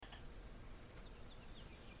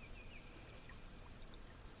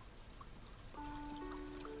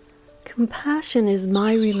Compassion is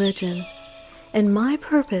my religion, and my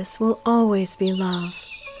purpose will always be love.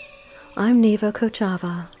 I'm Neva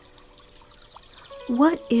Kochava.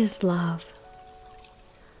 What is love?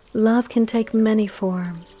 Love can take many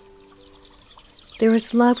forms. There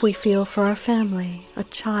is love we feel for our family, a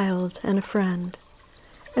child, and a friend,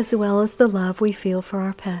 as well as the love we feel for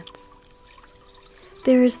our pets.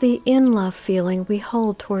 There is the in-love feeling we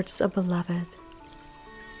hold towards a beloved.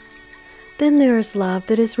 Then there is love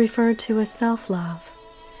that is referred to as self-love,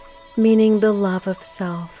 meaning the love of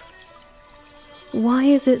self. Why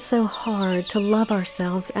is it so hard to love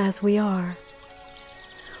ourselves as we are?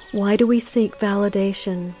 Why do we seek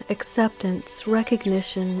validation, acceptance,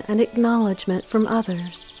 recognition, and acknowledgement from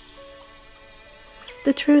others?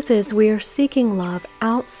 The truth is we are seeking love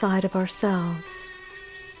outside of ourselves.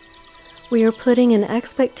 We are putting an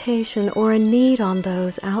expectation or a need on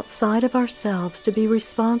those outside of ourselves to be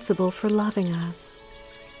responsible for loving us.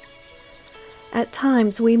 At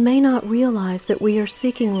times, we may not realize that we are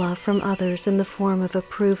seeking love from others in the form of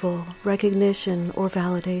approval, recognition, or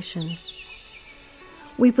validation.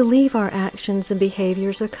 We believe our actions and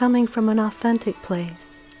behaviors are coming from an authentic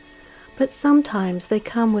place, but sometimes they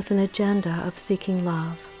come with an agenda of seeking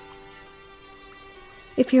love.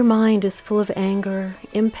 If your mind is full of anger,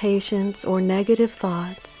 impatience, or negative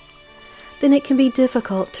thoughts, then it can be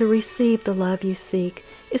difficult to receive the love you seek,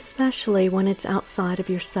 especially when it's outside of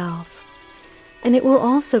yourself. And it will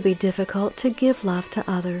also be difficult to give love to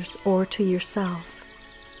others or to yourself.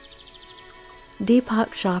 Deepak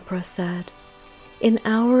Chopra said, "In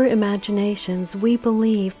our imaginations, we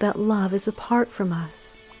believe that love is apart from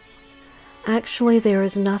us. Actually, there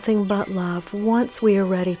is nothing but love once we are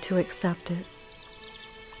ready to accept it.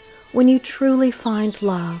 When you truly find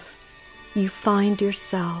love, you find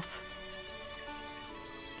yourself."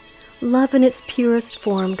 Love in its purest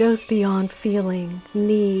form goes beyond feeling,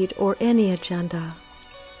 need, or any agenda.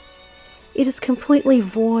 It is completely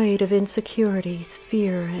void of insecurities,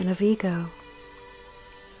 fear, and of ego.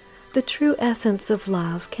 The true essence of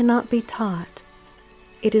love cannot be taught.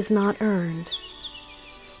 It is not earned.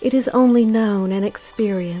 It is only known and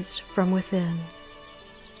experienced from within.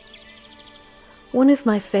 One of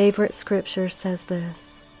my favorite scriptures says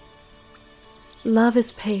this: "Love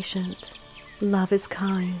is patient, love is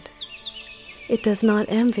kind. It does not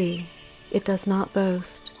envy, it does not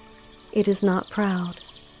boast, it is not proud.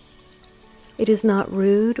 It is not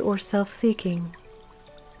rude or self-seeking.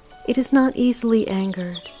 It is not easily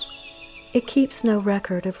angered. It keeps no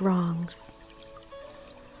record of wrongs.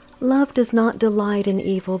 Love does not delight in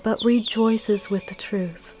evil, but rejoices with the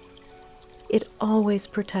truth. It always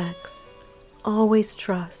protects, always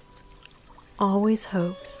trusts, always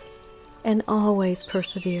hopes, and always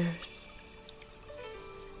perseveres."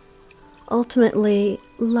 Ultimately,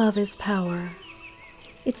 love is power.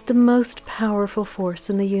 It's the most powerful force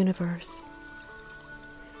in the universe.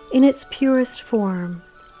 In its purest form,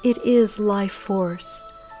 it is life force.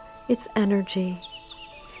 It's energy.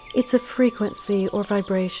 It's a frequency or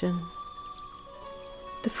vibration.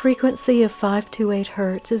 The frequency of 528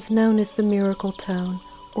 Hertz is known as the miracle tone,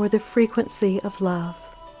 or the frequency of love.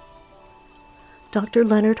 Dr.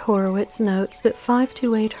 Leonard Horowitz notes that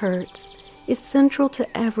 528 Hertz is central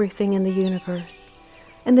to everything in the universe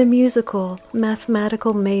and the musical,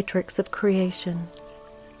 mathematical matrix of creation.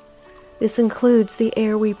 This includes the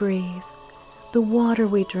air we breathe, the water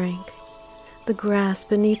we drink, the grass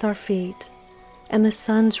beneath our feet, and the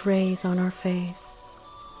sun's rays on our face.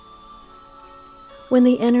 When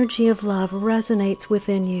the energy of love resonates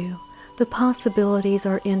within you, the possibilities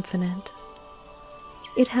are infinite.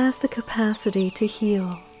 It has the capacity to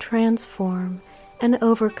heal, transform, and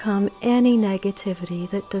overcome any negativity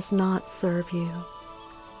that does not serve you.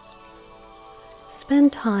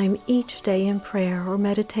 Spend time each day in prayer or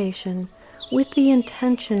meditation with the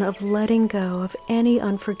intention of letting go of any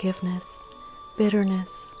unforgiveness,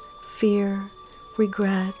 bitterness, fear,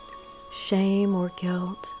 regret, shame, or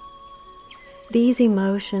guilt. These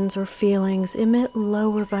emotions or feelings emit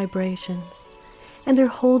lower vibrations, and they're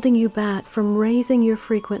holding you back from raising your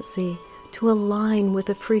frequency to align with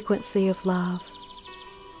the frequency of love.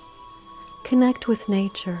 Connect with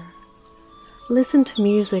nature. Listen to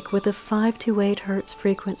music with a 528 Hertz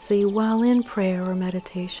frequency while in prayer or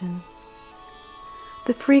meditation.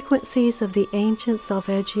 The frequencies of the ancient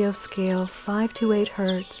Solfeggio scale 528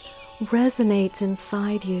 Hertz resonates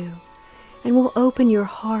inside you and will open your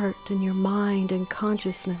heart and your mind and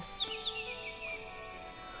consciousness.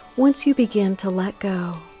 Once you begin to let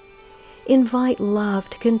go, invite love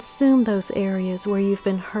to consume those areas where you've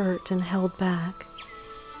been hurt and held back.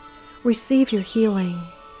 Receive your healing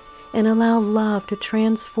and allow love to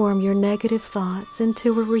transform your negative thoughts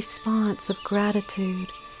into a response of gratitude,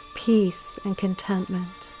 peace, and contentment.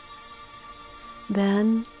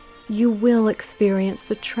 Then you will experience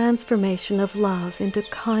the transformation of love into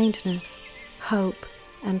kindness, hope,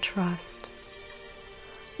 and trust.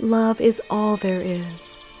 Love is all there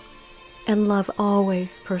is, and love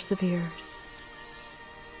always perseveres.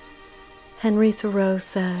 Henry Thoreau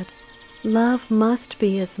said, "Love must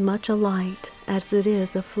be as much a light as it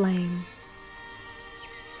is a flame."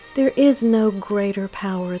 There is no greater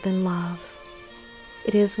power than love.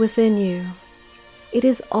 It is within you. It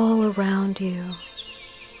is all around you.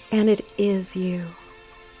 And it is you.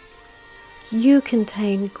 You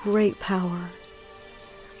contain great power.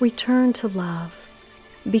 Return to love.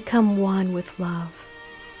 Become one with love.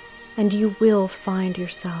 And you will find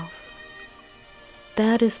yourself.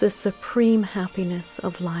 That is the supreme happiness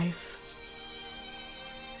of life.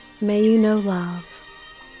 May you know love.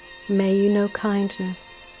 May you know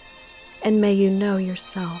kindness. And may you know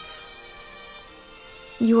yourself.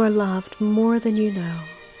 You are loved more than you know.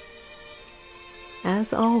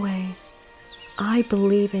 As always, I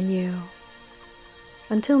believe in you.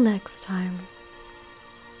 Until next time,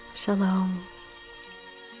 Shalom.